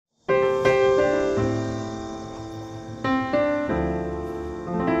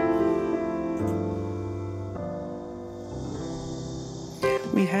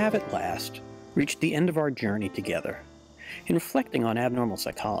have at last reached the end of our journey together. In reflecting on abnormal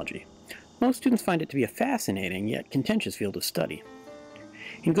psychology, most students find it to be a fascinating yet contentious field of study.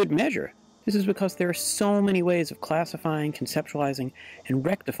 In good measure, this is because there are so many ways of classifying, conceptualizing, and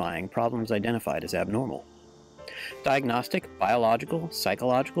rectifying problems identified as abnormal. Diagnostic, biological,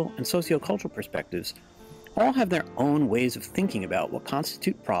 psychological, and sociocultural perspectives all have their own ways of thinking about what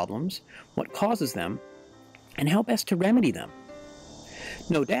constitute problems, what causes them, and how best to remedy them.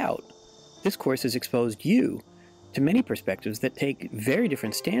 No doubt, this course has exposed you to many perspectives that take very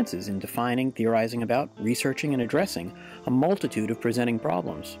different stances in defining, theorizing about, researching, and addressing a multitude of presenting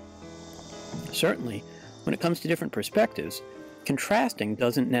problems. Certainly, when it comes to different perspectives, contrasting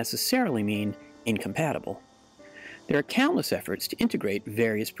doesn't necessarily mean incompatible. There are countless efforts to integrate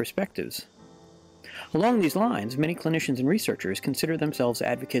various perspectives. Along these lines, many clinicians and researchers consider themselves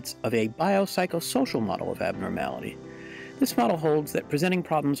advocates of a biopsychosocial model of abnormality. This model holds that presenting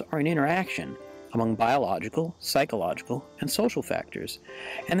problems are an interaction among biological, psychological, and social factors,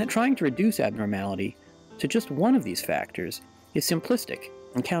 and that trying to reduce abnormality to just one of these factors is simplistic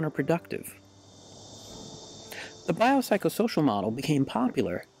and counterproductive. The biopsychosocial model became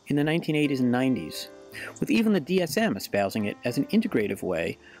popular in the 1980s and 90s, with even the DSM espousing it as an integrative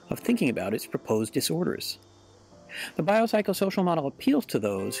way of thinking about its proposed disorders. The biopsychosocial model appeals to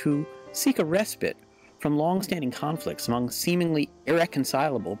those who seek a respite from long-standing conflicts among seemingly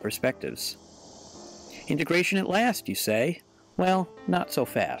irreconcilable perspectives. Integration at last, you say? Well, not so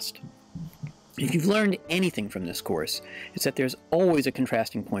fast. If you've learned anything from this course, it's that there's always a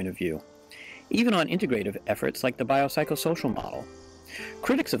contrasting point of view, even on integrative efforts like the biopsychosocial model.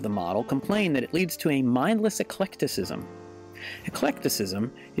 Critics of the model complain that it leads to a mindless eclecticism.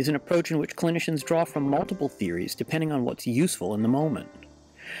 Eclecticism is an approach in which clinicians draw from multiple theories depending on what's useful in the moment.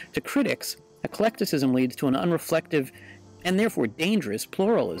 To critics, eclecticism leads to an unreflective and therefore dangerous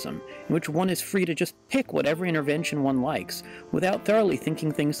pluralism, in which one is free to just pick whatever intervention one likes without thoroughly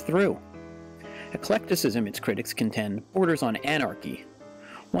thinking things through. Eclecticism, its critics contend, borders on anarchy.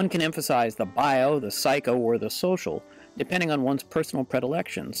 One can emphasize the bio, the psycho, or the social, depending on one's personal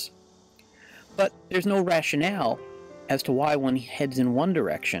predilections. But there's no rationale as to why one heads in one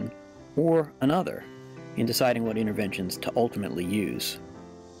direction or another in deciding what interventions to ultimately use.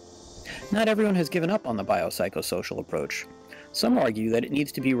 Not everyone has given up on the biopsychosocial approach. Some argue that it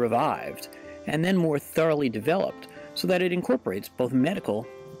needs to be revived and then more thoroughly developed so that it incorporates both medical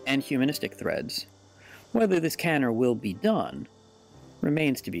and humanistic threads. Whether this can or will be done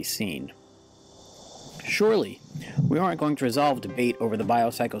remains to be seen. Surely, we aren't going to resolve debate over the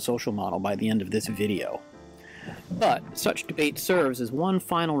biopsychosocial model by the end of this video. But such debate serves as one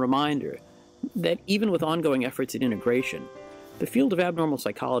final reminder that even with ongoing efforts at integration, the field of abnormal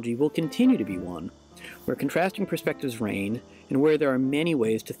psychology will continue to be one where contrasting perspectives reign and where there are many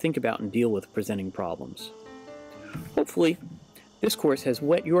ways to think about and deal with presenting problems. Hopefully, this course has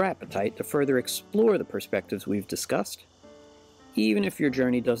whet your appetite to further explore the perspectives we've discussed, even if your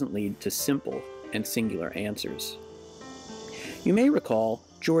journey doesn't lead to simple and singular answers. You may recall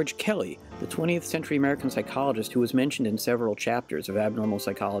George Kelly, the 20th century American psychologist who was mentioned in several chapters of Abnormal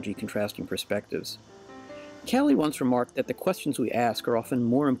Psychology: Contrasting Perspectives. Kelly once remarked that the questions we ask are often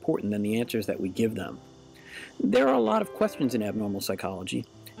more important than the answers that we give them. There are a lot of questions in abnormal psychology,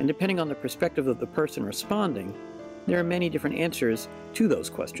 and depending on the perspective of the person responding, there are many different answers to those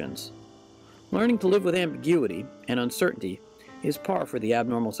questions. Learning to live with ambiguity and uncertainty is par for the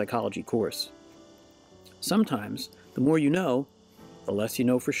abnormal psychology course. Sometimes, the more you know, the less you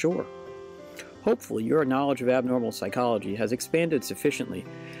know for sure. Hopefully, your knowledge of abnormal psychology has expanded sufficiently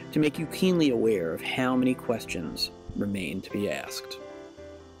to make you keenly aware of how many questions remain to be asked.